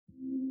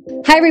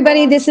Hi,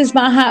 everybody. This is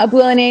Maha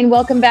Abouelanain.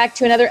 Welcome back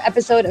to another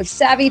episode of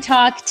Savvy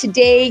Talk.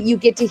 Today, you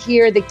get to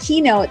hear the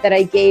keynote that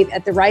I gave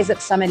at the Rise Up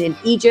Summit in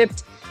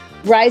Egypt.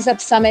 Rise Up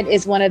Summit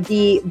is one of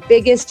the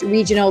biggest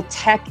regional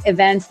tech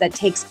events that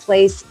takes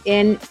place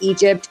in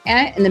Egypt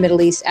and in the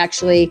Middle East,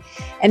 actually.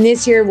 And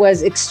this year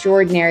was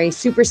extraordinary,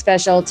 super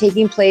special,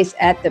 taking place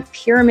at the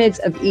Pyramids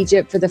of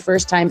Egypt for the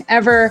first time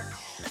ever.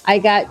 I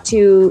got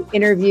to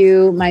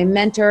interview my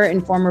mentor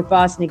and former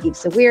boss, Naguib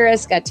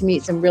Sawiris, got to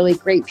meet some really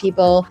great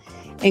people,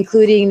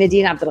 including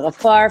Nadine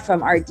Abdelghaffar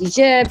from Art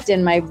Egypt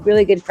and my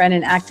really good friend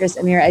and actress,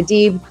 Amira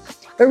Adib.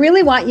 But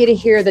really want you to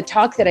hear the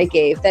talk that I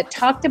gave that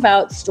talked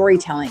about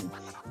storytelling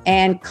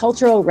and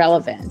cultural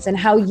relevance and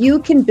how you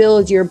can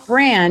build your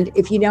brand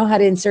if you know how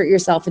to insert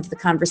yourself into the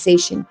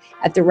conversation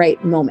at the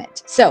right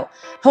moment. So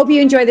hope you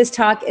enjoy this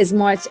talk as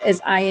much as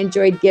I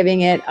enjoyed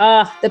giving it.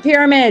 The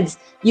pyramids,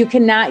 you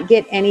cannot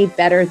get any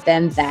better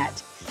than that.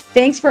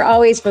 Thanks for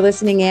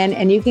listening in,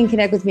 and you can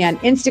connect with me on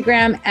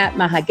Instagram at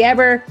Maha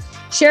Gaber.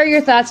 Share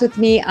your thoughts with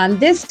me on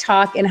this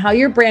talk and how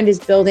your brand is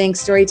building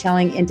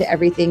storytelling into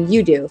everything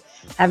you do.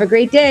 Have a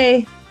great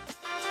day.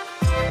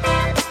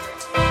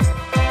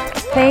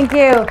 Thank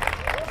you.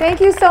 Thank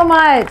you so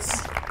much.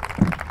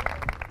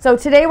 So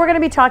today we're going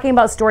to be talking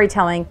about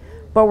storytelling,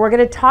 but we're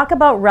going to talk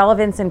about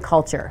relevance and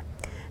culture.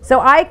 So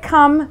I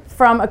come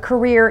from a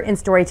career in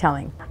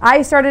storytelling.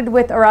 I started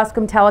with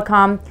Orascom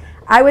Telecom.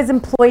 I was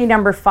employee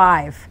number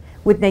 5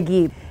 with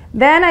Naguib.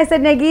 Then I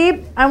said,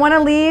 Naguib, I want to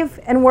leave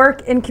and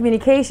work in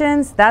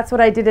communications. That's what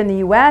I did in the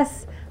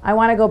US. I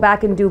want to go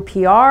back and do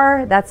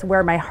PR. That's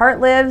where my heart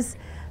lives.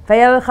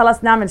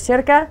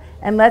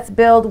 And let's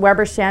build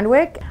Weber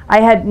Shandwick.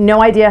 I had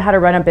no idea how to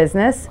run a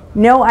business,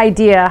 no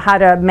idea how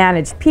to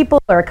manage people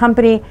or a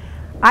company.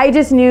 I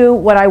just knew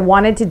what I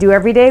wanted to do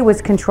every day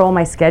was control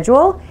my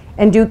schedule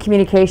and do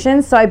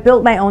communications. So I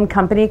built my own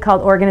company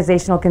called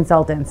Organizational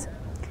Consultants.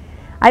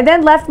 I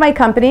then left my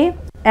company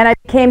and I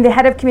became the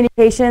head of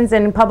communications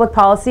and public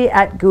policy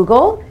at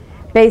Google,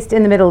 based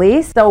in the Middle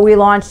East. So we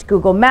launched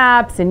Google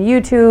Maps and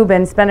YouTube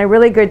and spent a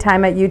really good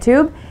time at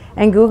YouTube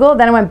and Google.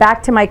 Then I went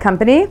back to my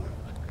company.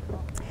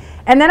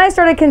 And then I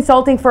started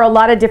consulting for a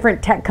lot of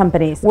different tech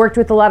companies. Worked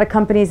with a lot of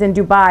companies in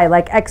Dubai,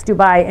 like X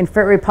Dubai and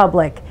Fit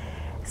Republic.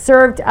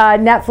 Served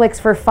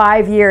Netflix for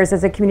 5 years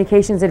as a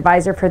communications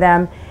advisor for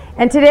them.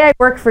 And today I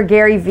work for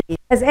Gary Vee.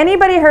 Has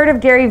anybody heard of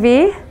Gary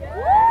Vee?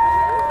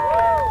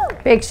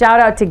 Big shout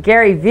out to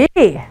Gary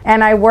Vee.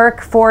 And I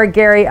work for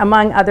Gary,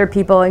 among other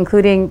people,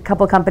 including a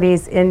couple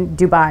companies in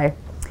Dubai.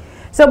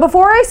 So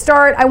before I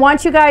start, I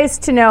want you guys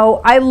to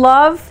know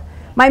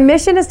my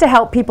mission is to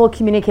help people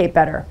communicate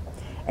better.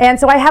 And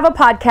so I have a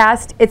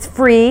podcast. It's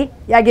free.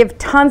 I give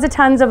tons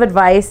of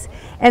advice.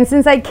 And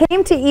since I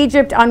came to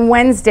Egypt on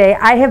Wednesday,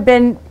 I have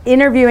been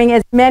interviewing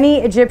as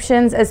many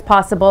Egyptians as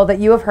possible that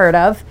you have heard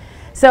of.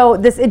 So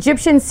this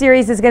Egyptian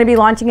series is going to be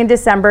launching in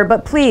December,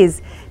 but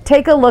please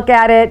take a look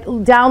at it,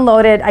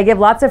 download it. I give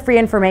lots of free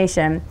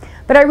information.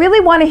 But I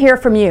really want to hear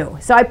from you.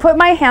 So I put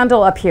my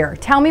handle up here.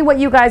 Tell me what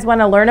you guys want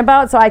to learn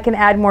about so I can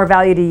add more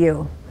value to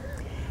you.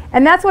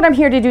 And that's what I'm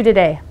here to do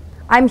today.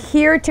 I'm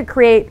here to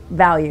create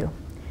value.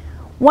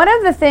 One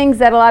of the things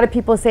that a lot of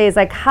people say is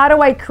like, how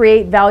do I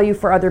create value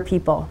for other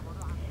people?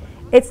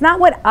 It's not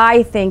what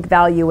I think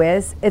value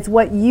is, it's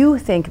what you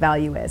think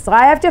value is. So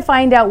I have to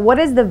find out what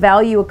is the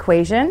value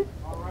equation,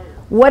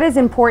 what is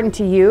important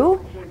to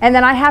you, and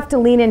then I have to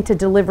lean into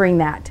delivering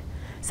that.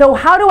 So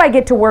how do I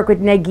get to work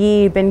with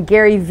Naguib and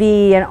Gary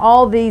Vee and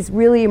all these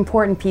really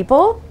important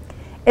people?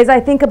 Is I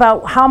think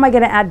about how am I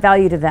going to add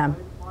value to them?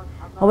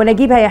 هو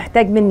نجيب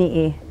هيحتاج مني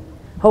إيه؟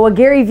 هو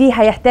Gary Vee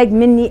هيحتاج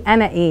مني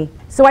أنا إيه?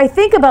 So I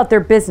think about their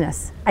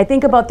business, I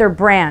think about their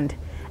brand,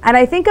 and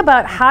I think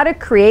about how to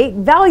create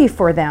value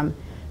for them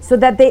so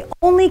that they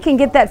only can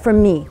get that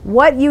from me.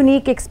 What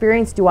unique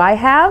experience do I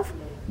have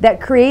that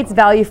creates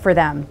value for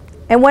them?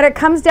 And what it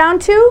comes down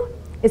to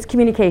is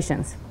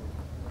communications.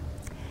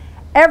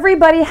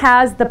 Everybody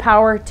has the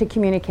power to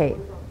communicate.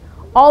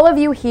 All of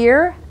you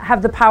here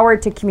have the power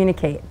to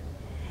communicate.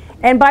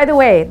 And by the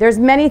way, there's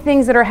many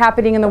things that are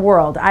happening in the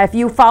world. If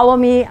you follow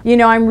me, you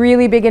know I'm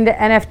really big into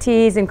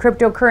NFTs and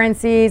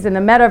cryptocurrencies and the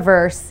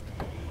metaverse.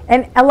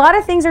 And a lot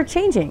of things are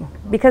changing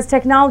because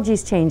technology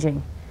is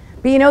changing.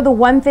 But you know the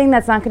one thing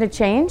that's not going to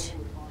change?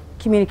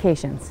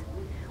 Communications.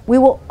 We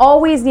will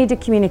always need to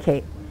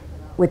communicate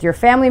with your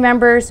family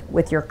members,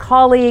 with your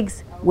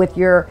colleagues, with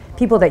your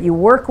people that you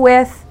work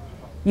with.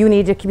 You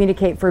need to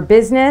communicate for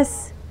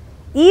business.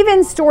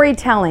 Even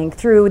storytelling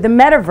through the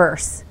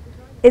metaverse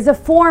is a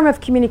form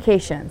of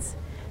communications.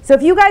 So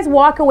if you guys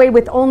walk away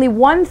with only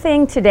one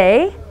thing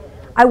today,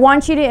 I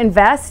want you to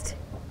invest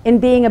in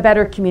being a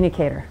better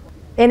communicator.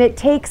 And it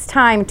takes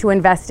time to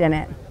invest in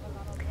it.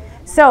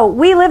 So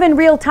we live in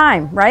real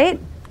time, right?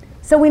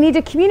 So we need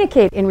to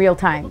communicate in real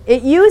time.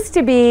 It used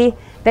to be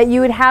that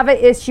you would have an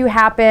issue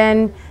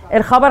happen,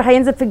 الخبر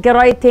هينزل في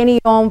الجرايد تاني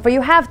يوم, but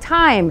you have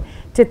time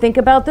to think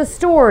about the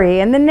story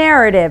and the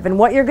narrative and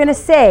what you're going to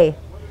say.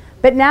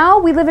 But now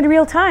we live in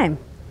real time.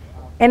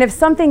 And if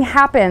something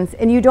happens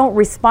and you don't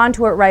respond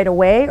to it right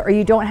away, or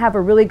you don't have a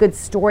really good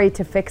story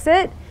to fix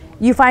it,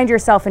 you find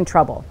yourself in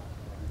trouble.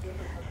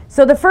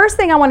 So the first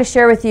thing I want to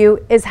share with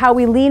you is how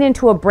we lean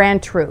into a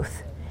brand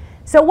truth.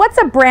 So what's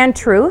a brand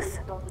truth?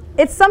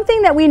 It's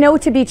something that we know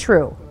to be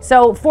true.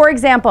 So for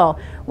example,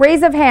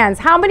 raise of hands,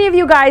 how many of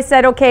you guys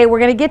said, okay, we're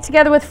going to get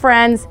together with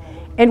friends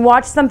and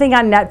watch something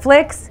on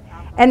Netflix,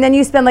 and then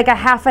you spend like a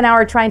half an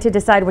hour trying to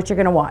decide what you're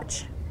going to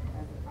watch?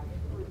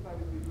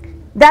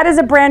 That is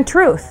a brand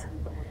truth.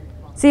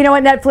 So you know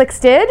what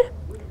Netflix did?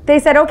 They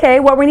said, okay,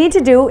 what we need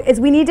to do is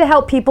we need to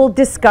help people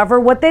discover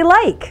what they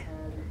like.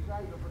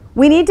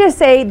 We need to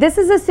say, this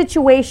is a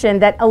situation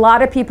that a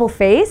lot of people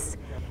face.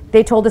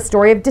 They told a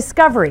story of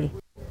discovery.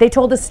 They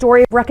told a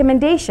story of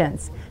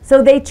recommendations.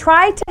 So they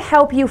try to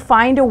help you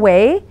find a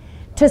way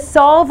to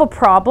solve a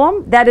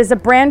problem that is a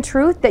brand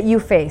truth that you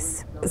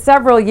face.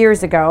 Several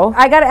years ago,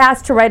 I got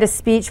asked to write a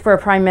speech for a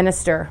prime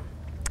minister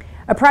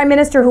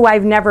who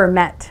I've never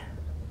met.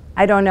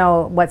 I don't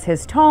know what's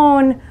his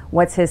tone,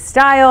 what's his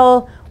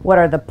style, what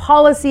are the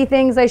policy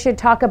things I should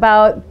talk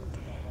about.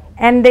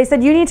 And they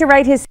said, you need to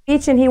write his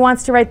speech, and he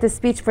wants to write this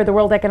speech for the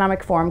World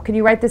Economic Forum. Can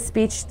you write this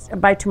speech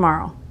by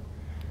tomorrow?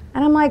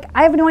 And I'm like,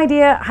 I have no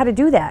idea how to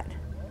do that.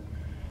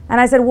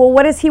 And I said, well,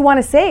 what does he want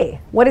to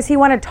say? What does he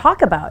want to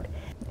talk about?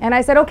 And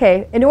I said,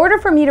 okay, in order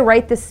for me to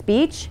write this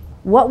speech,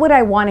 what would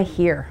I want to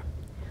hear?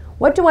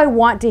 What do I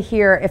want to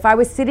hear if I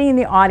was sitting in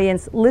the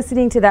audience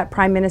listening to that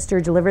prime minister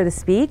deliver the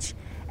speech?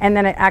 And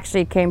then it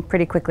actually came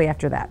pretty quickly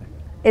after that.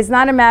 It's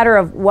not a matter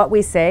of what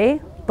we say,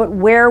 but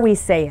where we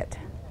say it.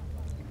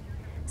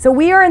 So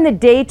we are in the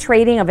day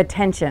trading of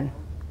attention.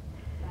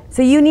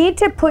 So you need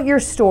to put your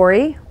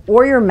story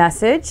or your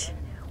message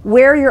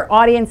where your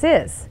audience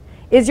is.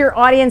 Is your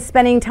audience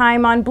spending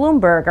time on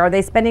Bloomberg? Are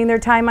they spending their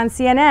time on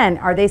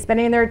CNN? Are they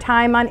spending their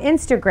time on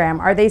Instagram?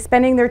 Are they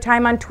spending their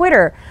time on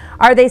Twitter?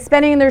 Are they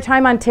spending their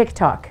time on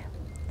TikTok?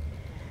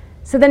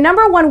 So the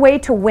number one way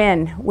to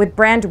win with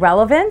brand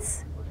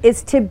relevance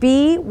is to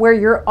be where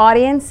your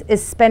audience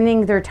is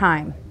spending their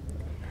time.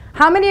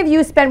 How many of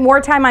you spent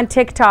more time on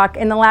TikTok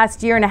in the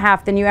last year and a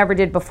half than you ever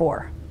did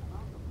before?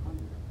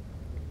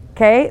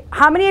 Okay,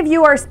 how many of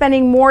you are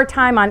spending more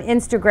time on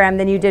Instagram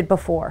than you did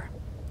before?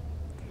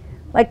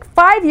 Like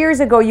 5 years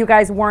ago, you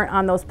guys weren't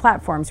on those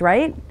platforms,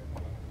 right?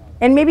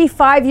 And maybe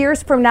 5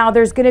 years from now,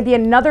 there's going to be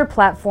another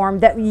platform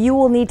that you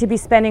will need to be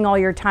spending all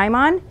your time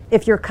on.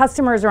 If your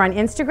customers are on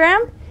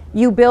Instagram,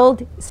 you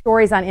build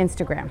stories on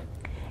Instagram.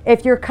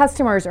 If your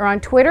customers are on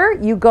Twitter,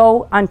 you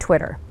go on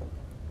Twitter.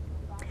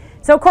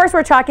 So of course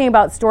we're talking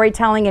about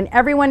storytelling, and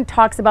everyone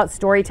talks about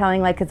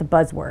storytelling like it's a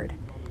buzzword.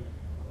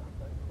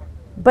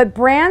 But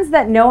brands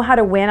that know how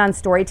to win on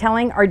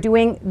storytelling are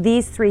doing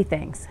these three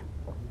things.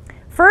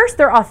 First,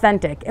 they're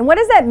authentic. And what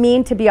does that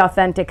mean to be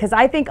authentic? Because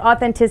I think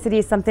authenticity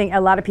is something a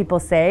lot of people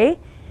say.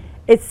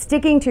 It's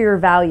sticking to your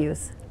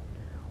values.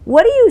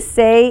 What do you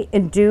say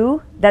and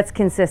do that's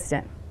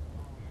consistent?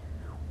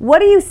 What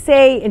do you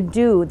say and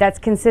do that's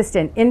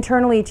consistent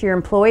internally to your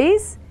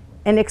employees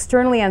and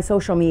externally on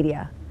social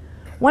media?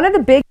 One of the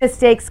big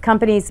mistakes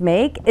companies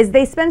make is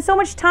they spend so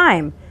much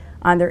time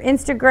on their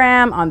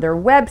Instagram, on their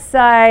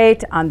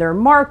website, on their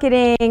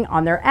marketing,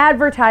 on their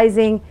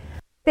advertising.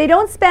 They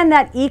don't spend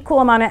that equal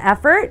amount of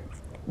effort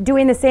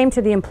doing the same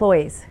to the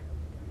employees.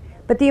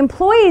 But the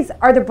employees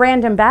are the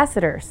brand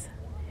ambassadors.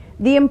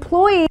 The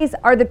employees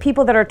are the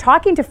people that are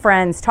talking to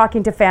friends,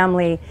 talking to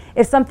family.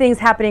 If something's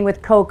happening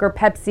with Coke or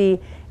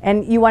Pepsi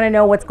and you want to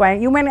know what's going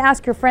on, you want to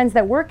ask your friends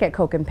that work at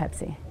Coke and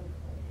Pepsi.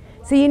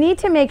 So you need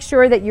to make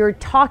sure that you're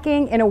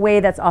talking in a way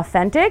that's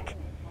authentic,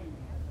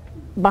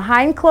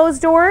 behind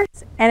closed doors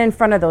and in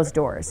front of those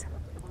doors.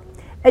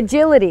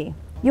 Agility.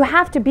 You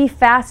have to be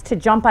fast to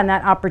jump on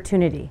that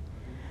opportunity.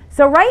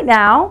 So right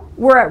now,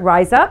 we're at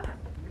Rise Up.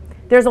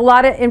 There's a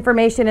lot of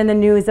information in the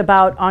news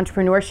about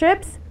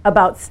entrepreneurships,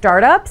 about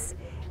startups.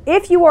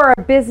 If you are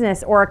a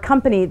business or a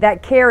company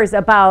that cares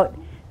about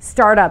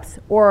startups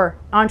or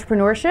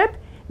entrepreneurship,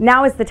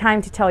 now is the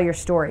time to tell your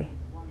story.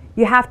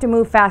 You have to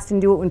move fast and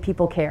do it when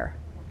people care.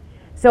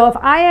 So if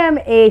I am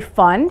a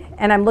fund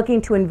and I'm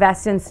looking to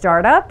invest in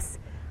startups,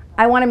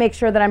 I want to make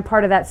sure that I'm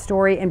part of that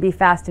story and be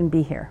fast and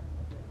be here.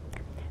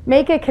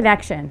 Make a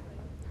connection.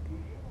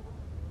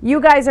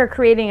 You guys are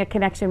creating a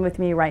connection with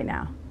me right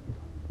now.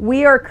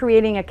 We are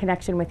creating a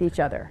connection with each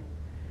other.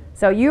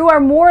 So you are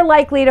more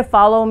likely to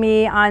follow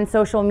me on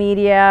social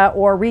media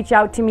or reach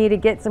out to me to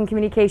get some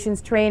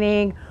communications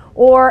training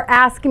or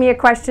ask me a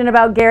question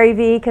about Gary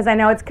Vee because I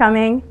know it's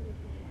coming.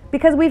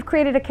 Because we've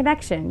created a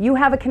connection. You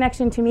have a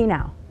connection to me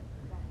now.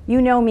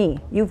 You know me.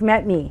 You've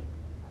met me.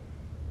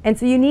 And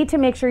so you need to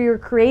make sure you're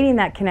creating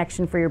that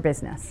connection for your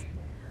business.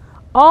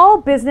 All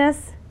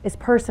business is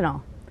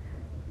personal.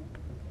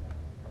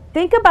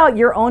 Think about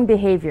your own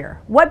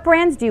behavior. What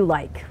brands do you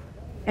like?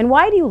 And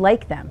why do you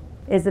like them?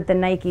 Is it the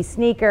Nike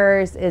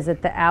sneakers? Is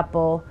it the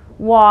Apple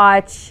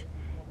Watch?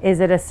 Is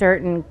it a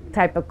certain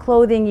type of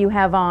clothing you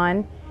have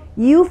on?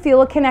 You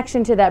feel a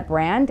connection to that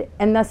brand,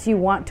 and thus you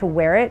want to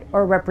wear it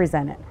or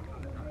represent it.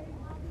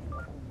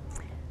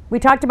 We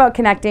talked about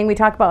connecting, we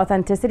talked about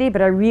authenticity,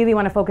 but I really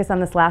want to focus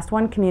on this last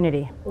one,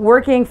 community.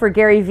 Working for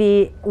Gary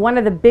Vee, one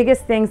of the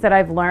biggest things that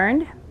I've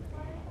learned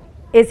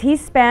is he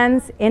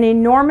spends an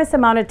enormous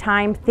amount of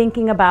time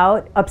thinking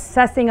about,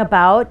 obsessing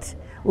about,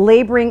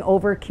 laboring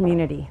over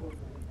community.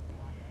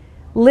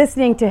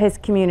 Listening to his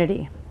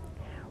community,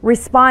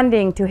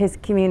 responding to his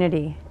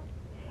community,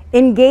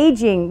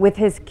 engaging with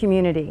his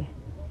community,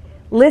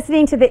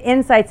 listening to the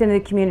insights in the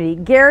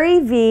community. Gary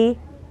Vee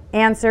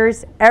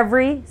answers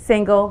every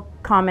single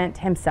comment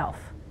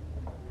himself.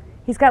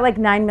 He's got like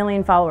 9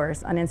 million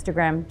followers on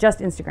Instagram, just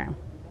Instagram.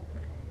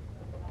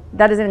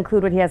 That doesn't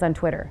include what he has on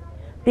Twitter,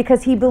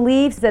 because he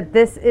believes that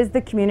this is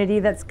the community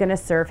that's going to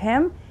serve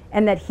him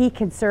and that he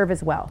can serve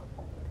as well.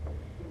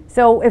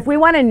 So if we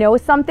want to know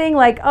something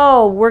like,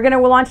 oh, we're going to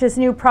launch this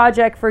new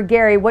project for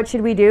Gary, what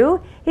should we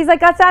do? He's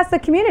like, let's ask the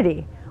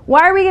community.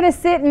 Why are we going to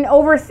sit and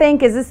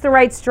overthink? Is this the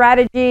right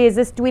strategy?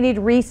 Do we need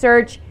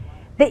research?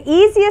 The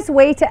easiest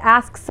way to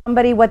ask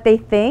somebody what they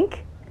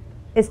think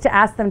is to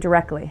ask them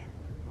directly.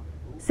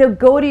 So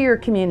go to your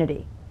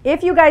community.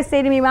 If you guys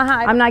say to me,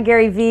 Maha, I'm not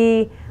Gary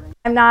Vee,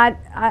 I'm not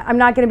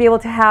going to be able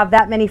to have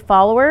that many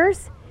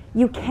followers,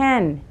 you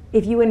can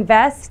if you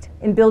invest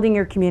in building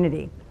your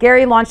community.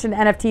 Gary launched an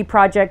NFT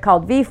project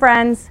called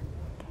VeeFriends,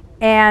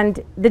 and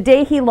the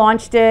day he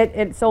launched it,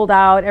 it sold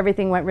out,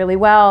 everything went really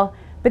well.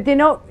 But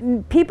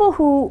people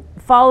who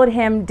followed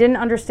him didn't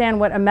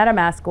understand what a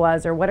MetaMask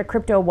was or what a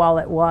crypto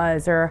wallet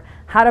was or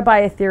how to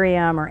buy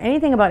Ethereum or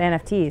anything about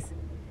NFTs.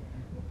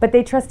 But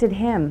they trusted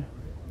him.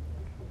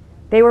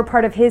 They were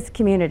part of his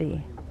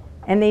community.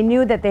 And they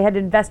knew that they had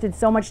invested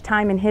so much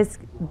time in his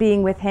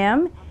being with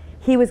him,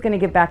 he was going to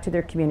give back to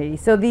their community.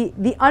 So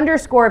the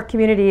underscore of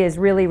community is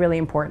really, really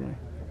important.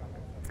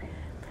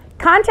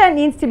 Content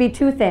needs to be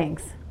two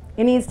things.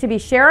 It needs to be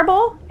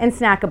shareable and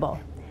snackable.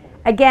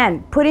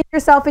 Again, putting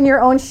yourself in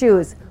your own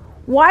shoes.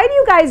 Why do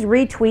you guys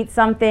retweet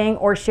something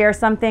or share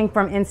something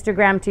from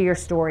Instagram to your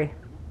story?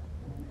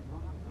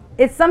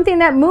 It's something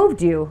that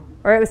moved you,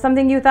 or it was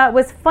something you thought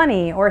was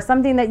funny, or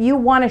something that you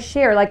want to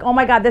share, like, oh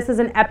my God, this is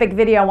an epic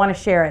video, I want to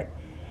share it.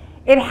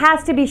 It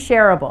has to be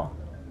shareable.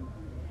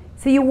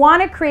 So you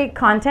want to create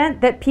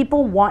content that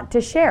people want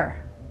to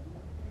share.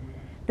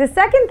 The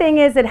second thing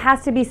is it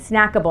has to be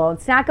snackable. And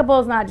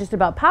snackable is not just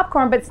about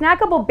popcorn, but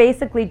snackable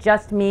basically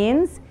just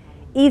means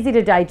easy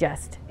to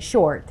digest,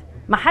 short.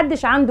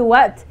 محدش عنده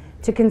وقت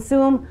to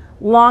consume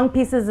long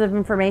pieces of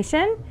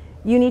information.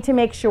 You need to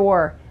make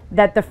sure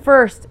that the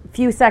first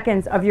few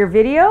seconds of your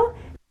video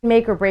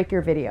make or break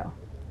your video.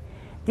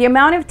 The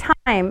amount of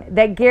time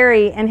that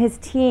Gary and his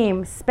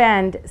team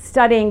spend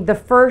studying the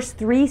first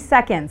 3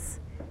 seconds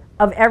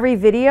of every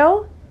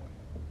video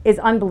is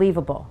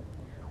unbelievable.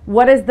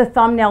 What does the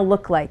thumbnail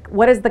look like?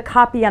 What does the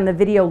copy on the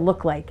video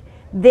look like?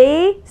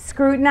 They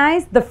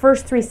scrutinize the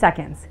first 3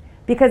 seconds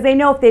because they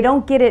know if they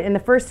don't get it in the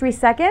first 3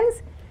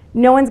 seconds,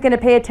 no one's going to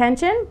pay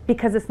attention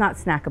because it's not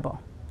snackable.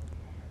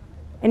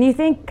 And you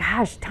think,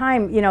 gosh,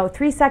 time,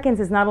 3 seconds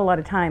is not a lot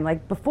of time.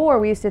 Like before,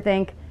 we used to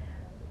think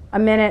a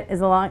minute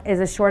is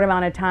a short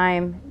amount of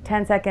time,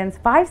 10 seconds.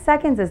 5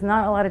 seconds is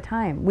not a lot of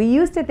time. We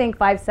used to think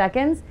 5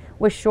 seconds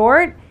was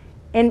short.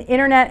 In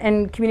internet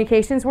and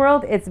communications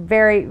world, it's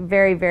very,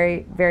 very,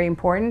 very, very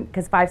important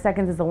because 5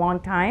 seconds is a long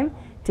time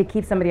to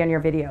keep somebody on your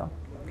video.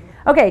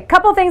 Okay,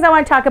 couple things I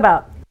want to talk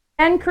about.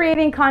 And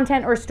creating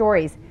content or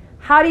stories.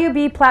 How do you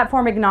be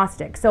platform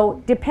agnostic?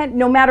 So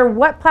no matter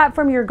what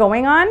platform you're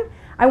going on,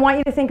 I want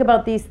you to think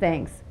about these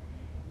things.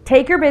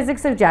 Take your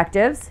business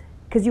objectives,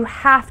 because you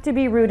have to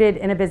be rooted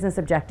in a business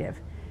objective.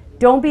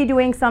 Don't be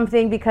doing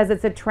something because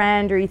it's a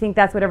trend or you think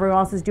that's what everyone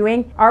else is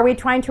doing. Are we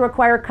trying to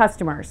acquire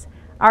customers?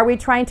 Are we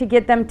trying to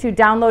get them to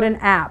download an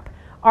app?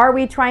 Are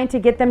we trying to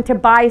get them to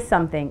buy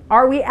something?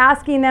 Are we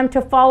asking them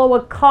to follow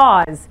a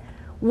cause?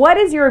 What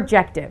is your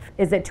objective?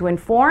 Is it to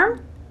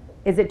inform?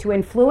 Is it to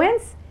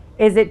influence?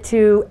 Is it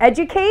to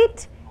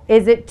educate?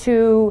 Is it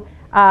to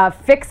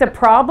fix a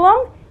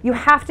problem? You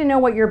have to know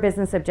what your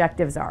business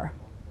objectives are.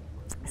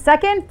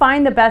 Second,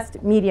 find the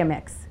best media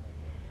mix.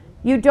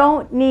 You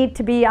don't need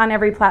to be on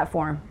every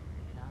platform.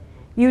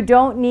 You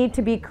don't need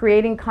to be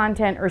creating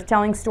content or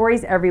telling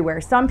stories everywhere.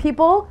 Some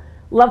people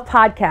love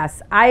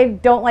podcasts. I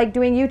don't like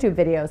doing YouTube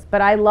videos,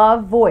 but I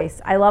love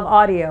voice. I love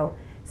audio.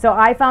 So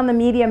I found the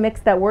media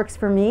mix that works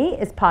for me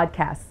is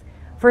podcasts.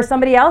 For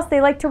somebody else,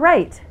 they like to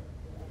write.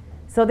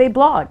 So they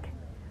blog.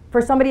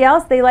 For somebody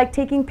else, they like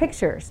taking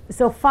pictures.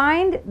 So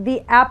find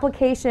the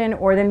application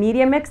or the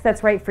media mix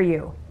that's right for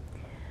you.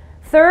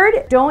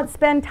 Third, don't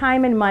spend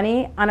time and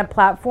money on a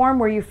platform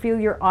where you feel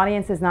your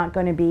audience is not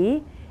going to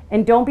be,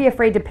 and don't be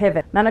afraid to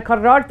pivot.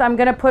 I'm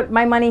going to put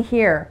my money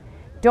here.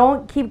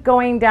 Don't keep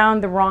going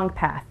down the wrong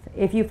path.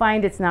 If you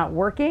find it's not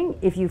working,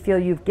 if you feel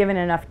you've given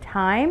enough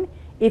time,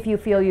 if you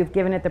feel you've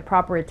given it the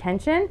proper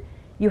attention,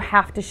 you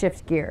have to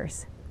shift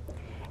gears.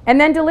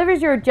 And then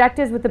delivers your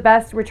objectives with the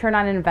best return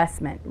on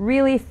investment.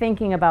 Really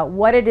thinking about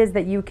what it is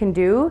that you can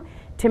do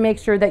to make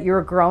sure that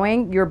you're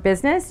growing your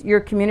business,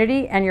 your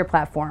community, and your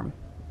platform.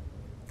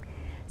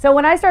 So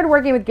when I started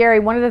working with Gary,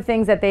 one of the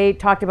things that they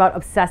talked about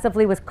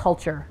obsessively was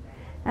culture.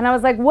 And I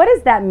was like, what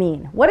does that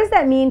mean? What does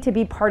that mean to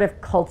be part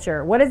of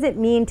culture? What does it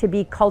mean to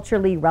be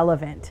culturally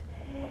relevant?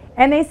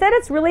 And they said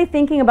it's really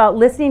thinking about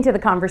listening to the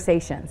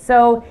conversation.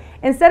 So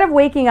instead of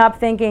waking up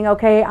thinking,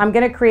 okay, I'm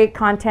going to create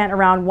content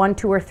around 1,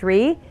 2, or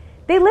 3,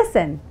 they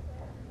listen.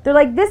 They're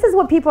like, this is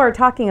what people are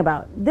talking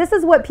about. This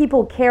is what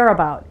people care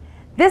about.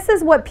 This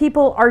is what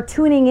people are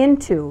tuning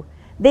into.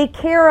 They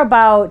care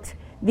about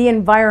the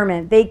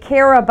environment. They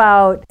care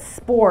about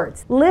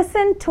sports.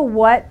 Listen to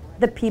what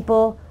the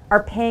people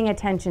are paying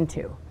attention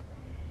to.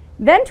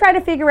 Then try to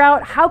figure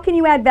out how can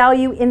you add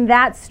value in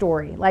that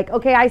story. Like,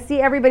 okay, I see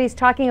everybody's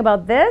talking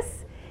about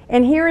this,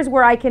 and here is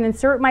where I can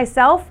insert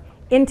myself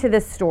into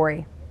this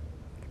story.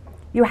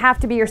 You have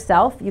to be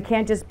yourself. You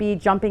can't just be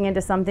jumping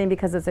into something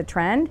because it's a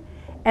trend.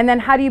 And then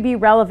how do you be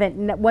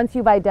relevant? Once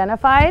you've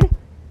identified,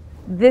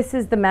 this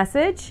is the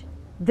message,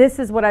 this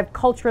is what I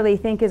culturally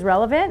think is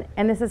relevant,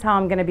 and this is how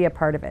I'm going to be a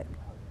part of it.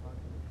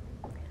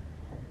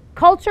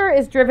 Culture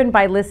is driven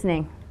by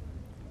listening.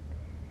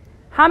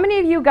 How many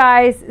of you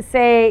guys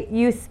say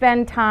you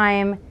spend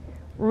time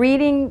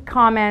reading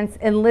comments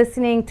and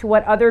listening to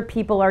what other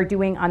people are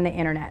doing on the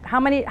internet?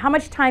 How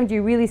much time do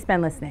you really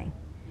spend listening?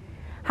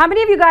 How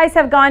many of you guys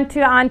have gone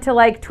onto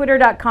like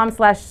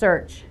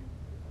twitter.com/search?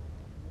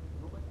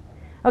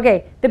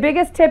 Okay, the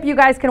biggest tip you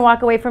guys can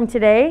walk away from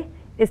today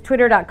is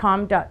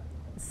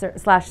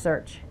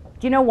twitter.com/search.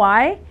 Do you know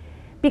why?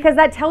 Because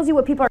that tells you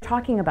what people are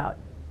talking about.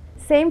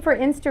 Same for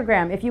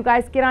Instagram. If you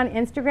guys get on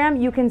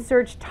Instagram, you can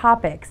search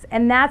topics,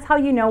 and that's how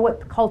you know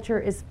what culture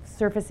is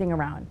surfacing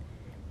around.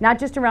 Not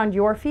just around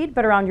your feed,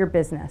 but around your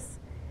business.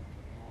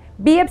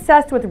 Be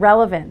obsessed with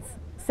relevance.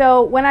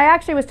 So when I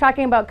actually was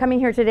talking about coming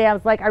here today, I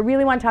was like, I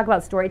really want to talk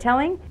about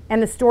storytelling,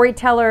 and the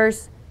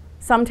storytellers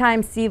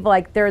sometimes seem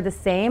like they're the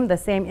same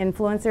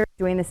influencers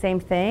doing the same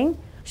thing.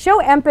 Show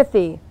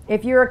empathy.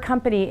 If you're a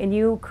company and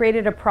you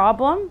created a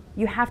problem,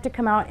 you have to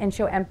come out and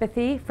show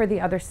empathy for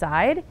the other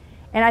side.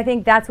 And I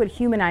think that's what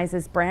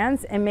humanizes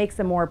brands and makes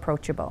them more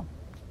approachable.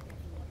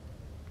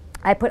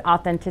 I put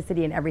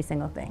authenticity in every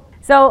single thing.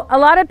 So a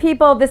lot of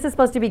people, this is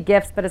supposed to be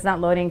GIFs, but it's not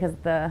loading because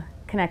of the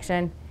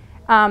connection.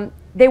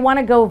 They want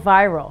to go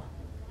viral.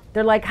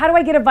 They're like, how do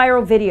I get a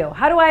viral video?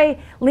 How do I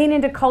lean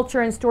into culture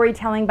and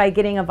storytelling by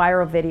getting a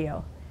viral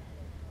video?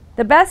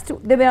 The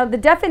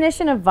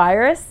definition of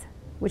virus,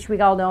 which we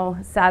all know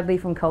sadly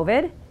from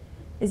COVID,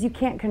 is you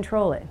can't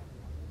control it.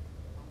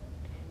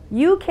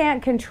 You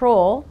can't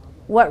control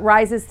what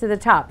rises to the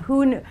top.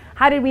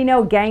 How did we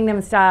know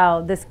Gangnam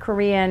Style, this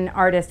Korean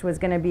artist, was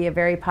going to be a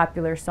very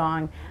popular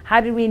song? How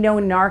did we know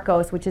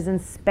Narcos, which is in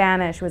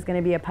Spanish, was going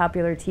to be a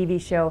popular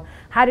TV show?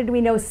 How did we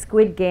know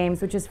Squid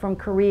Games, which is from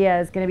Korea,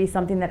 is going to be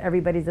something that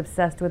everybody's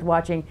obsessed with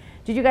watching?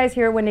 Did you guys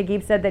hear when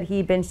Naguib said that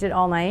he binged it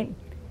all night?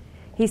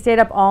 He stayed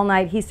up all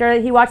night.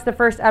 He watched the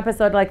first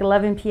episode like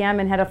 11 p.m.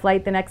 and had a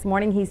flight the next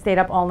morning. He stayed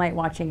up all night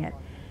watching it.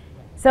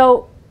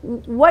 So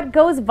what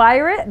goes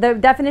viral, the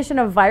definition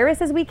of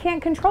virus is we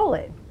can't control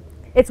it.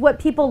 It's what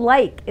people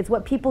like. It's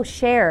what people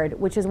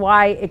shared, which is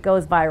why it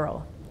goes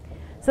viral.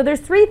 So there's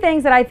 3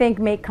 things that I think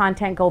make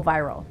content go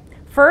viral.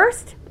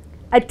 First,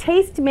 a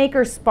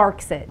tastemaker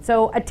sparks it.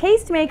 So a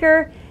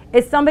tastemaker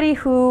is somebody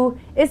who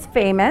is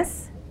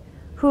famous,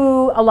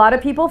 who a lot of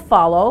people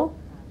follow,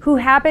 who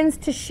happens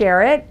to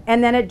share it,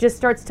 and then it just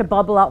starts to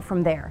bubble out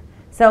from there.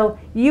 So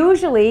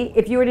usually,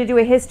 if you were to do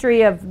a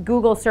history of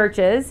Google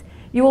searches,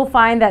 you will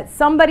find that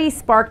somebody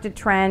sparked a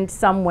trend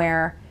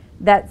somewhere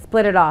that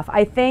split it off.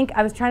 I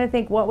was trying to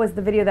think what was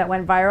the video that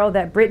went viral,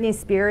 that Britney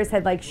Spears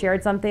had like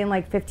shared something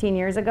like 15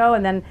 years ago,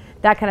 and then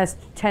that kind of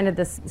tended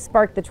to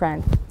spark the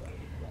trend.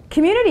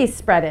 Communities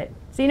spread it.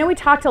 So we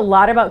talked a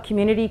lot about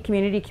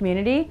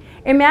community.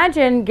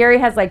 Imagine Gary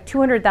has like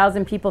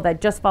 200,000 people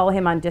that just follow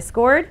him on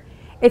Discord.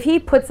 If he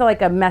puts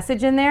like a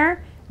message in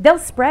there, they'll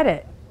spread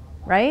it,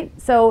 right?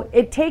 So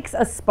it takes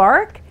a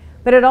spark,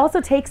 but it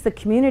also takes the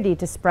community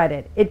to spread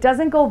it. It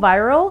doesn't go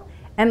viral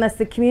unless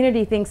the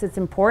community thinks it's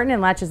important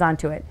and latches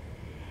onto it.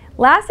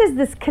 Last is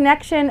this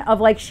connection of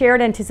like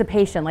shared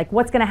anticipation, like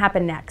what's going to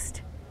happen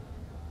next.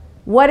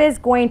 What is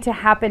going to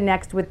happen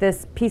next with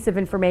this piece of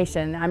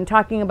information? I'm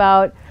talking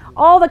about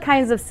all the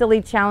kinds of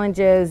silly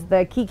challenges,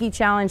 the Kiki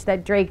challenge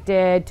that Drake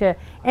did, to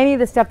any of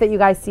the stuff that you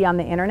guys see on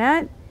the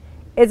internet,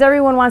 is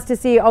everyone wants to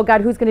see, oh God,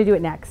 who's going to do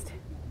it next?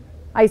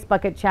 Ice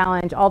bucket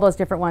challenge, all those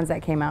different ones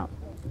that came out.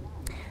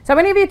 So I'm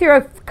going to give you through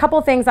a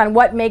couple things on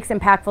what makes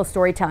impactful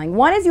storytelling.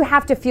 One is you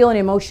have to feel an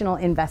emotional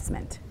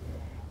investment.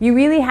 You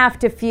really have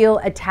to feel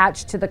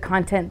attached to the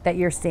content that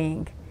you're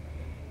seeing.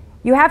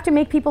 You have to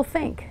make people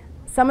think.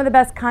 Some of the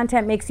best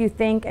content makes you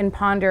think and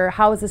ponder,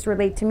 how does this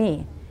relate to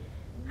me?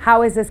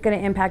 How is this going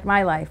to impact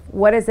my life?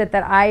 What is it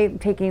that I'm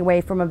taking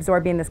away from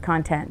absorbing this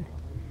content?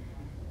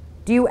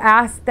 Do you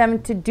ask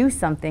them to do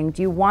something?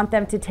 Do you want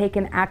them to take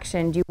an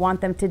action? Do you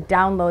want them to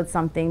download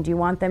something? Do you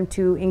want them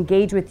to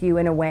engage with you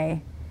in a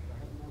way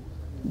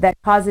that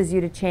causes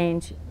you to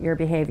change your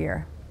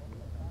behavior?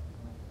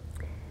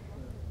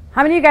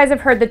 How many of you guys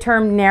have heard the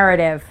term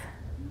narrative,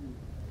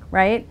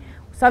 right?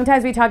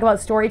 Sometimes we talk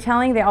about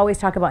storytelling, they always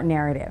talk about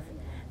narrative.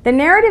 The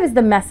narrative is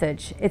the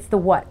message, it's the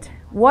what.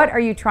 What are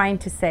you trying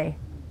to say?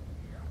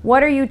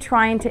 What are you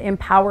trying to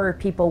empower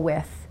people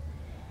with?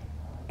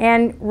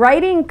 And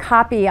writing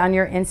copy on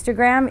your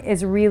Instagram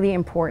is really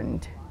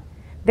important.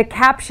 The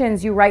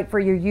captions you write for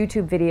your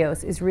YouTube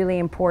videos is really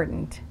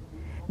important.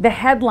 The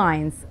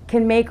headlines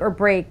can make or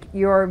break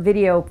your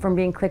video from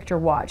being clicked or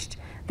watched.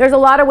 There's a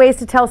lot of ways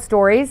to tell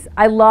stories.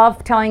 I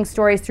love telling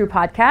stories through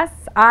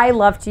podcasts. I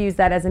love to use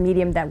that as a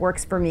medium that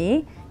works for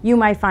me. You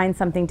might find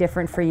something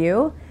different for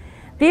you.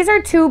 These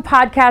are two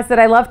podcasts that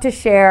I love to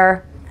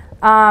share.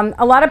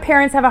 A lot of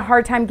parents have a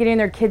hard time getting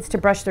their kids to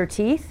brush their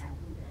teeth.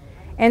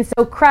 And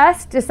so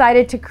Crest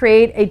decided to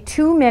create a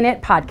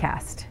 2-minute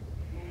podcast.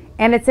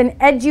 And it's an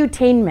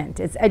edutainment.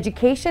 It's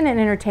education and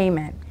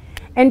entertainment.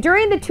 And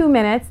during the 2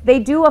 minutes, they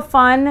do a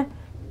fun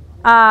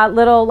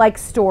little like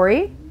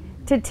story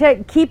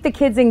to keep the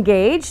kids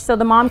engaged, so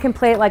the mom can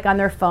play it like on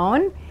their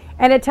phone.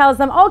 And it tells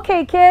them,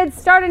 okay, kids,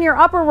 start in your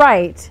upper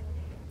right.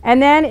 And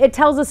then it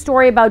tells a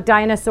story about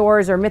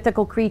dinosaurs or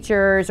mythical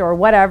creatures or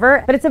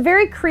whatever. But it's a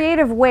very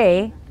creative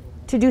way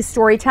to do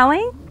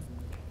storytelling,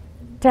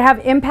 to have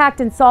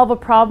impact and solve a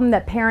problem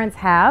that parents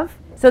have.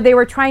 So they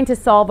were trying to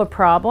solve a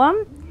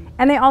problem,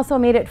 and they also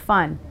made it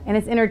fun and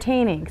it's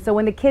entertaining. So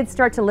when the kids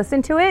start to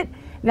listen to it,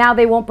 now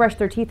they won't brush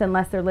their teeth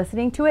unless they're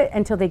listening to it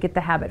until they get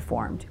the habit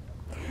formed.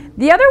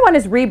 The other one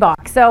is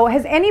Reebok. So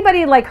has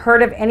anybody like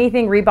heard of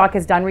anything Reebok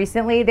has done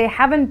recently? They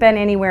haven't been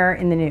anywhere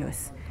in the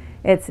news.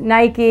 It's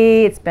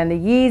Nike, it's been the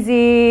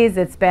Yeezys,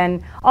 it's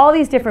been all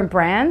these different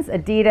brands,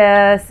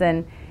 Adidas,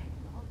 and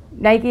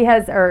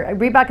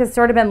Reebok has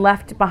sort of been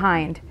left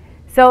behind.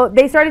 So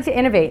they started to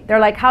innovate. They're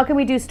like, how can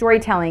we do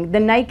storytelling? The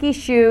Nike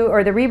shoe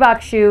or the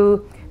Reebok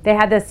shoe, they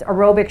had this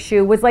aerobic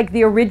shoe, was like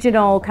the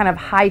original kind of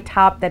high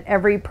top that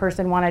every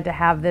person wanted to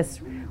have, this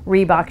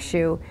Reebok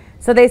shoe.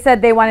 So they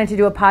said they wanted to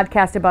do a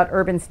podcast about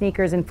urban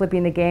sneakers and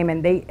flipping the game,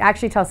 and they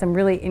actually tell some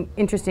really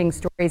interesting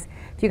stories.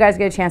 If you guys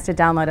get a chance to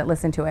download it,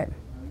 listen to it.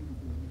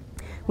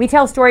 We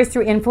tell stories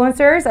through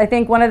influencers. I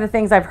think one of the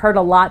things I've heard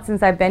a lot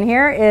since I've been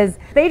here is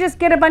they just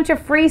get a bunch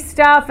of free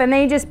stuff and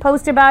they just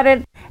post about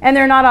it and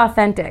they're not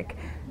authentic.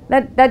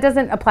 That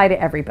doesn't apply to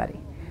everybody.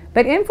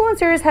 But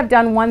influencers have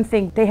done one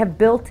thing. They have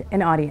built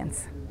an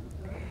audience.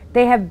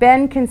 They have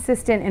been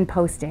consistent in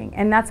posting,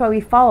 and that's why we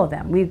follow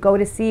them. We go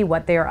to see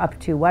what they are up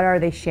to, what are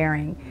they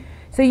sharing.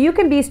 So you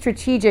can be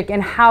strategic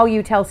in how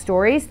you tell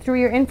stories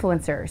through your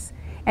influencers,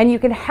 and you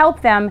can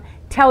help them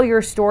tell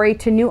your story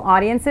to new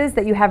audiences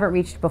that you haven't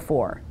reached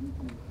before.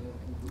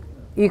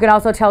 You can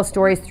also tell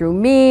stories through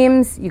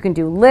memes, you can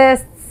do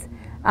lists,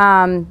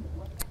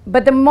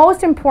 but the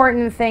most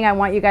important thing I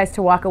want you guys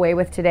to walk away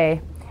with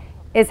today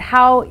is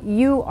how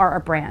you are a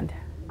brand.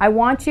 I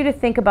want you to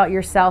think about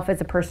yourself as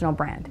a personal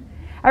brand.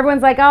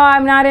 Everyone's like, oh,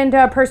 I'm not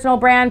into a personal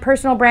brand.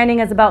 Personal branding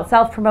is about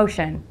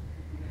self-promotion.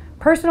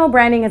 Personal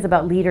branding is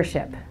about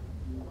leadership.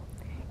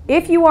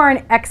 If you are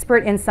an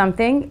expert in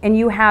something and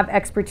you have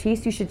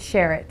expertise, you should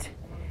share it.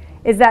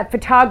 Is that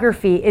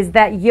photography? Is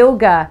that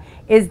yoga?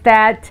 Is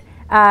that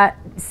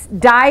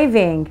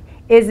diving?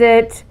 Is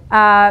it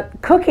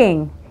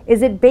cooking?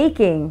 Is it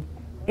baking?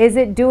 Is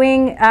it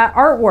doing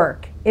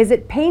artwork? Is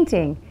it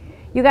painting?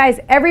 You guys,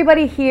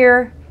 everybody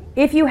here,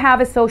 if you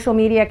have a social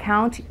media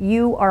account,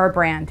 you are a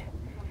brand,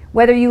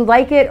 whether you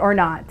like it or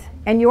not.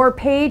 And your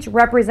page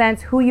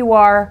represents who you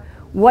are,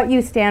 what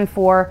you stand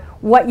for,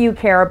 what you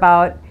care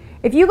about.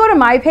 If you go to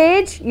my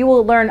page, you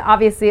will learn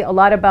obviously a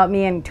lot about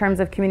me in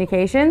terms of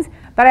communications,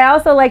 but I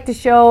also like to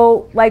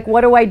show like,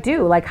 what do I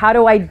do? Like, how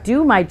do I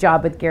do my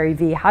job with Gary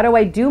Vee? How do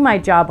I do my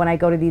job when I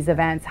go to these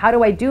events? How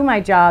do I do my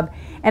job?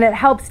 And it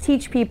helps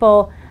teach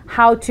people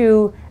how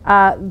to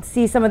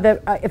see some of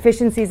the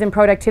efficiencies and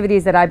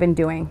productivities that I've been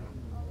doing.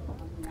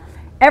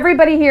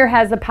 Everybody here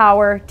has the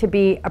power to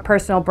be a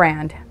personal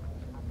brand.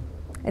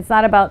 It's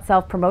not about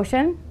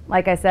self-promotion.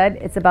 Like I said,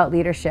 it's about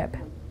leadership.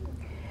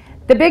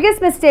 The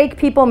biggest mistake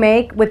people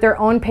make with their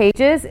own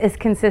pages is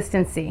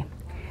consistency.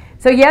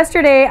 So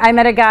yesterday I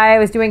met a guy, I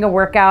was doing a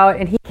workout,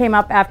 and he came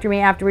up after me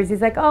afterwards.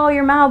 He's like, oh,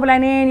 you're Mahal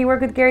Balanin, you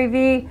work with Gary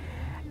Vee.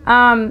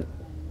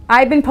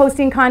 I've been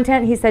posting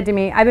content, he said to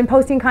me, I've been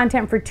posting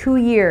content for 2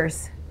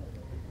 years.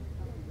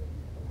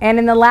 And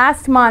in the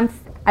last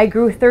month, I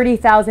grew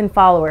 30,000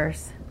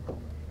 followers.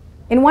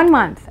 In 1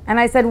 month. And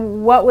I said,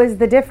 what was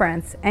the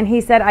difference? And he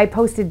said, I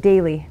posted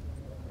daily.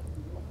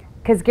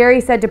 Because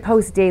Gary said to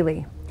post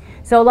daily.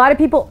 So a lot of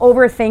people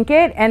overthink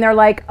it and they're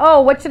like,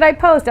 oh, what should I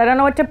post? I don't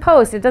know what to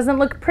post. It doesn't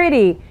look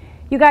pretty.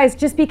 You guys,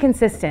 just be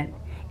consistent.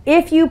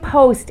 If you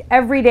post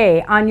every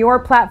day on your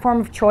platform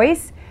of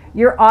choice,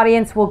 your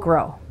audience will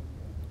grow.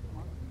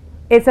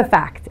 It's a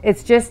fact.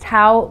 It's just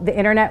how the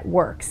internet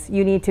works.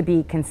 You need to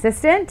be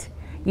consistent.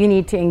 You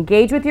need to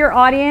engage with your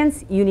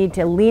audience. You need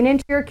to lean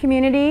into your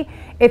community.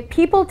 If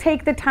people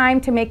take the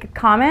time to make a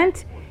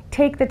comment,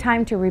 take the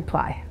time to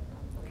reply.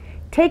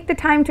 Take the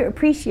time to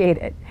appreciate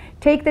it.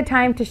 Take the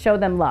time to show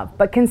them love.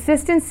 But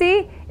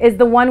consistency is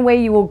the one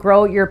way you will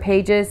grow your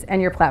pages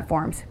and your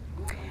platforms.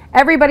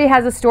 Everybody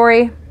has a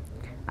story.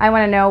 I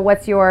want to know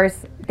what's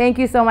yours. Thank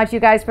you so much, you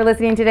guys, for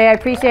listening today. I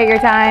appreciate your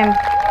time.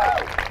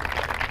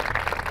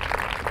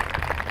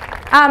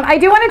 I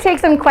do want to take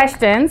some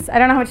questions. I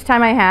don't know how much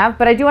time I have,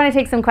 but I do want to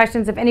take some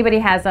questions if anybody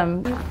has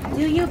them.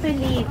 Do you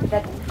believe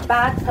that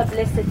bad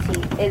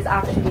publicity is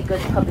actually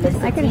good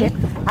publicity? I can hear.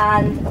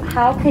 And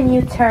how can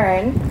you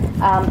turn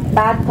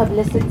bad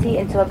publicity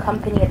into a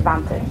company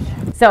advantage?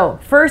 So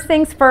first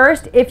things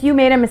first, if you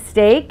made a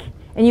mistake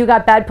and you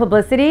got bad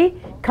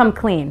publicity, come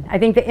clean. I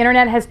think the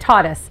internet has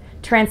taught us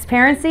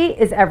transparency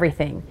is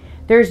everything.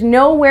 There's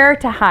nowhere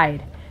to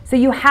hide. So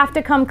you have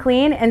to come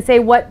clean and say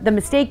what the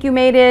mistake you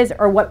made is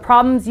or what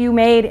problems you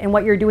made and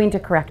what you're doing to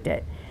correct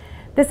it.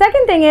 The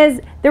second thing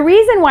is, the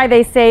reason why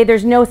they say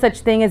there's no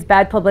such thing as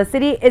bad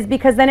publicity is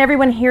because then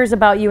everyone hears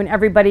about you and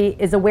everybody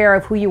is aware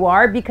of who you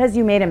are because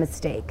you made a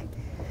mistake.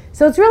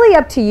 So it's really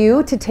up to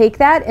you to take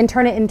that and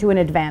turn it into an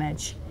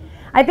advantage.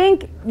 I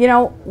think, you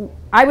know,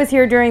 I was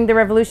here during the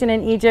revolution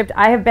in Egypt.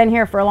 I have been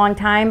here for a long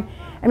time.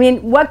 I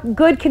mean, what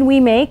good can we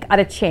make out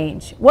of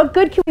change? What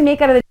good can we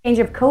make out of the change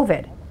of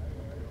COVID?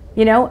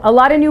 You know, a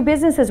lot of new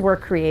businesses were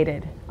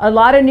created. A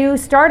lot of new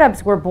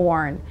startups were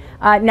born.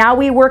 Now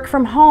we work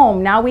from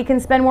home. Now we can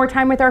spend more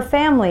time with our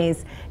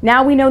families.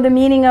 Now we know the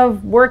meaning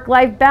of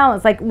work-life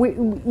balance. Like,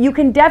 you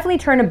can definitely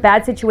turn a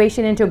bad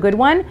situation into a good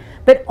one,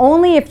 but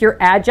only if you're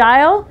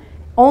agile,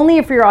 only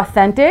if you're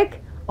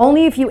authentic,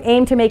 only if you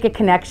aim to make a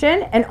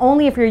connection, and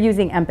only if you're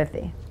using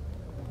empathy.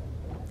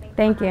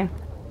 Thank you.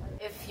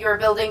 If you're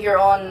building your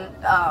own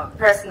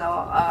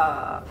personal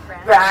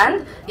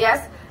brand,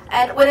 yes.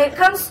 And when it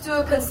comes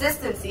to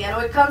consistency and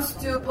when it comes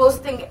to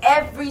posting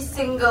every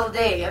single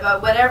day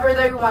about whatever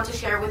that you want to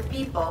share with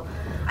people,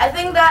 I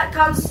think that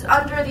comes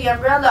under the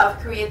umbrella of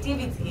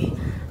creativity.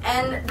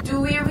 And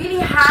do we really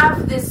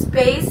have this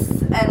space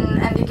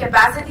and the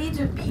capacity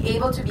to be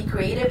able to be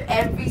creative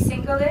every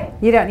single day?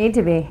 You don't need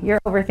to be. You're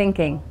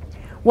overthinking.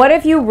 What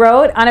if you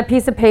wrote on a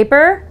piece of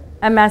paper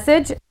a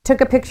message,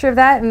 took a picture of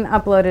that, and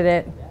uploaded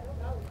it?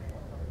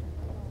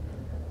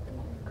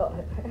 Go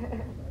ahead.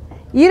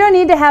 You don't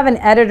need to have an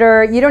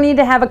editor. You don't need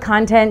to have a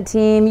content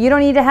team. You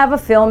don't need to have a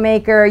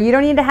filmmaker. You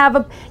don't need to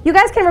have you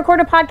guys can record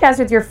a podcast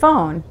with your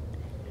phone.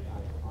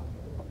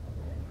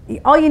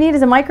 All you need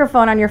is a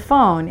microphone on your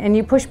phone, and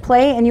you push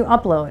play and you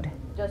upload.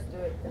 Just do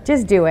it.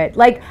 Just do it.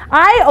 Like,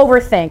 I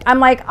overthink. I'm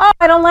like, oh,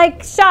 I don't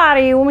like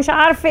shari,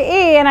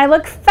 and I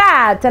look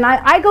fat, and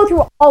I go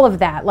through all of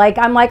that. Like,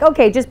 I'm like,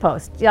 okay, just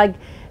post. Like,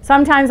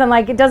 sometimes I'm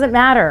like, it doesn't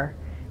matter.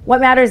 What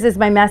matters is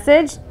my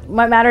message.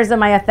 What matters is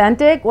am I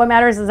authentic? What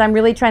matters is I'm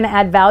really trying to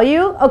add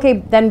value. Okay,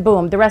 then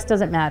boom, the rest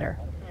doesn't matter.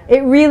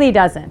 It really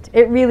doesn't.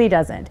 It really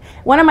doesn't.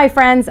 One of my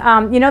friends,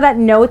 you know that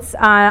notes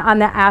on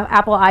the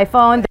Apple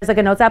iPhone, there's like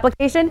a notes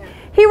application?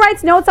 He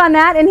writes notes on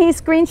that and he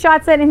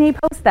screenshots it and he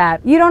posts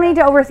that. You don't need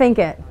to overthink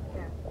it.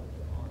 Yeah.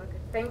 Okay.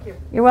 Thank you.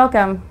 You're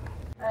welcome.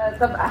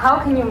 So how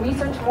can you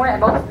research more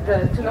about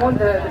to know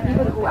the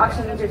people who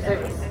actually need your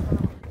service?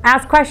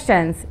 Ask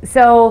questions.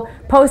 So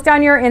post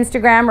on your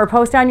Instagram or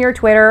post on your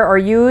Twitter or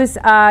use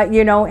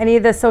you know, any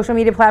of the social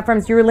media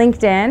platforms, your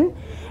LinkedIn,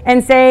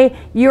 and say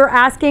you're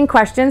asking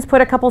questions, put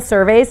a couple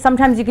surveys.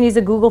 Sometimes you can use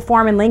a Google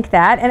form and link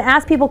that and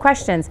ask people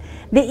questions.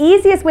 The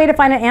easiest way to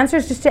find an answer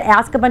is just to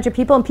ask a bunch of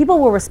people and people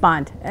will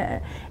respond.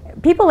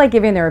 People like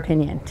giving their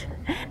opinion.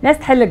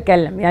 That's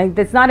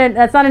not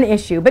an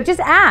issue, but just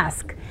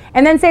ask.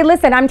 And then say,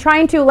 listen, I'm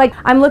trying to, like,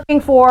 I'm looking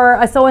for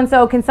a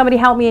so-and-so, can somebody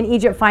help me in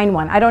Egypt find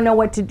one? I don't know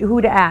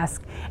who to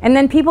ask. And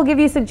then people give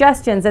you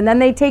suggestions, and then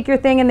they take your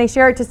thing and they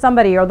share it to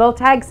somebody, or they'll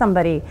tag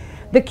somebody.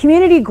 The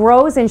community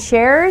grows and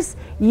shares,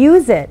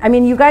 use it. I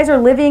mean, you guys are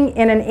living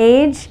in an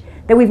age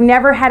that we've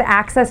never had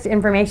access to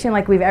information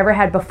like we've ever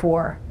had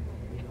before.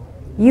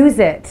 Use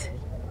it.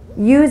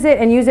 Use it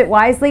and use it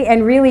wisely.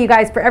 And really, you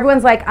guys, for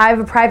everyone's like, I have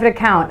a private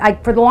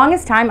account. For the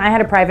longest time, I had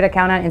a private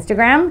account on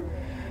Instagram.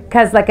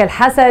 Because like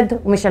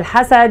الحسد ومش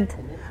الحسد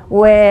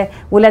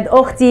وولاد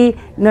أختي,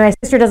 my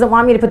sister doesn't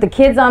want me to put the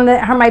kids on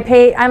my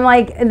page. I'm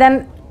like, and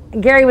then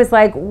Gary was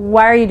like,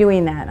 why are you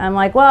doing that? I'm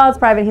like, well, it's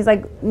private. He's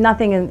like,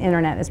 nothing in the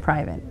internet is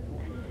private.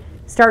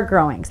 Start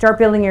growing, start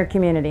building your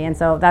community. And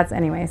so that's,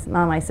 anyways,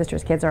 none of my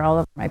sister's kids are all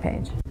over my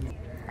page.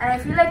 And I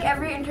feel like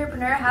every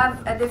entrepreneur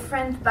have a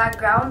different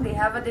background. They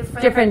have a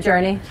different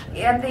journey.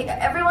 And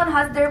everyone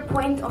has their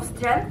point of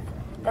strength.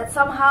 That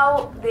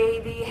somehow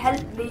they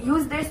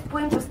use this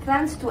point of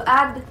strength to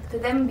add to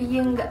them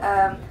being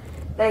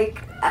the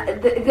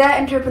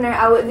entrepreneur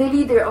or the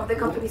leader of the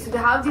company. So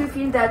how do you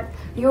feel that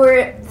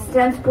your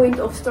strength point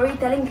of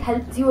storytelling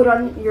helped you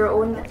run your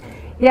own?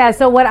 Yeah,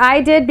 so what I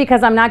did,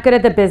 because I'm not good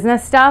at the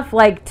business stuff,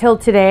 like till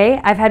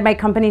today, I've had my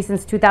company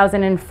since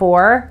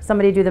 2004.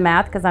 Somebody do the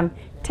math, because I'm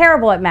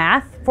terrible at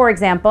math, for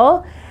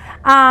example.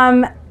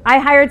 I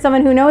hired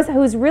someone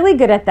who's really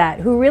good at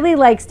that, who really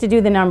likes to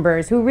do the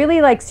numbers, who really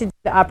likes to do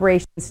the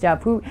operation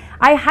stuff.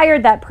 I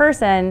hired that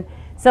person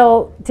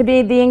so to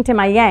be the yin to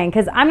my yang,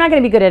 because I'm not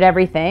going to be good at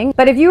everything.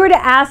 But if you were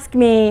to ask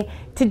me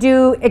to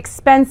do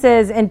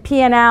expenses and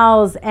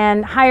P&Ls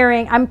and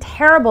hiring, I'm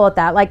terrible at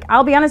that. Like,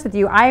 I'll be honest with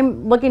you,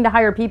 I'm looking to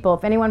hire people.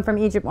 If anyone from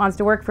Egypt wants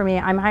to work for me,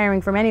 I'm hiring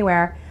from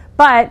anywhere.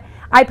 But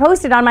I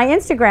posted on my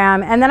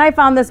Instagram, and then I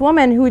found this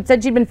woman who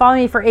said she'd been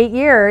following me for 8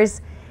 years.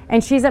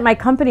 and she's at my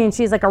company and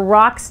she's like a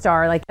rock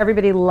star. Like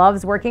everybody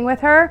loves working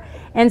with her.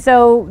 And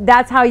so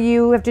that's how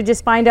you have to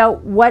just find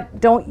out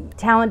what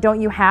talent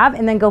don't you have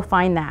and then go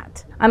find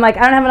that. I'm like,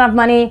 I don't have enough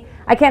money.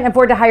 I can't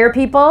afford to hire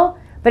people.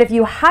 But if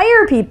you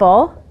hire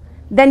people,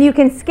 then you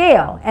can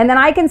scale. And then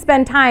I can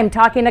spend time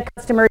talking to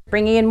customers,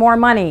 bringing in more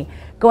money,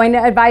 going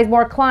to advise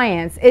more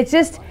clients. It's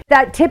just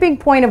that tipping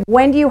point of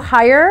when do you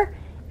hire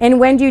and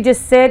when do you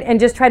just sit and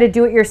just try to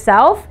do it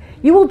yourself,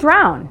 you will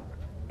drown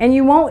and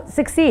you won't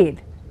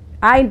succeed.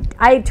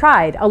 I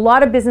tried. A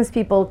lot of business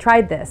people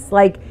tried this.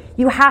 Like,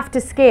 you have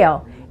to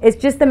scale. It's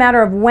just a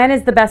matter of when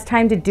is the best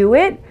time to do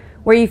it,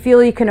 where you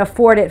feel you can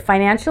afford it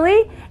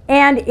financially.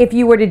 And if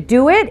you were to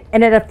do it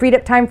and it had freed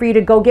up time for you to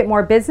go get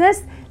more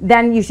business,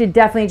 then you should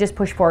definitely just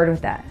push forward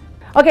with that.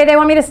 Okay, they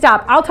want me to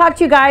stop. I'll talk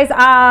to you guys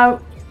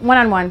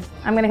one-on-one.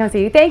 I'm gonna come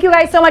see you. Thank you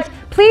guys so much.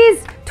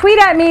 Please tweet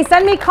at me,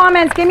 send me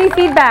comments, give me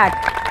feedback.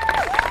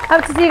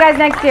 Hope to see you guys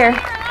next year.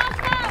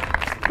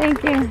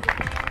 Thank you.